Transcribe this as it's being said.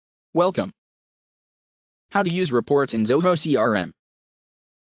Welcome. How to use reports in Zoho CRM.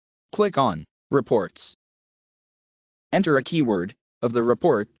 Click on Reports. Enter a keyword of the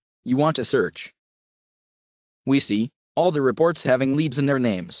report you want to search. We see all the reports having leads in their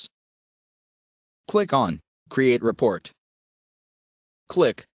names. Click on Create Report.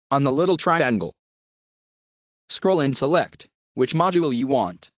 Click on the little triangle. Scroll and select which module you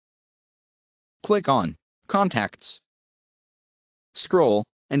want. Click on Contacts. Scroll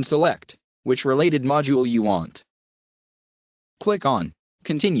and select which related module you want. Click on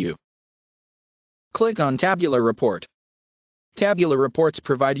Continue. Click on Tabular Report. Tabular reports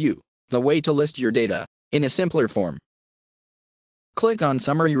provide you the way to list your data in a simpler form. Click on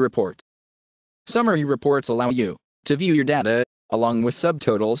Summary Report. Summary reports allow you to view your data along with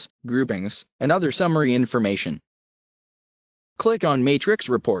subtotals, groupings, and other summary information. Click on Matrix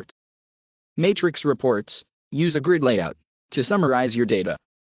Report. Matrix reports use a grid layout to summarize your data.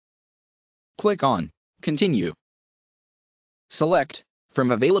 Click on Continue. Select from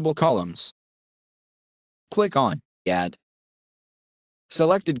available columns. Click on Add.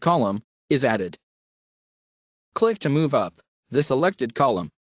 Selected column is added. Click to move up the selected column.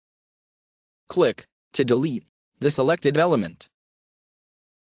 Click to delete the selected element.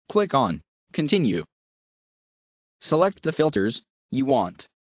 Click on Continue. Select the filters you want.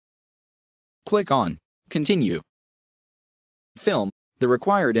 Click on Continue. Fill the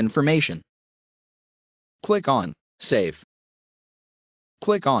required information. Click on Save.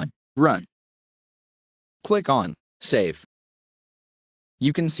 Click on Run. Click on Save.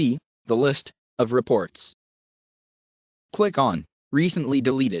 You can see the list of reports. Click on Recently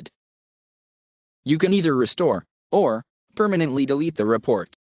Deleted. You can either restore or permanently delete the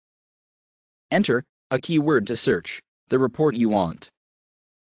report. Enter a keyword to search the report you want.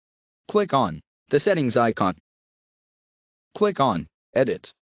 Click on the settings icon. Click on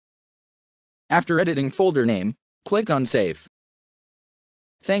Edit. After editing folder name, click on Save.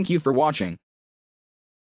 Thank you for watching.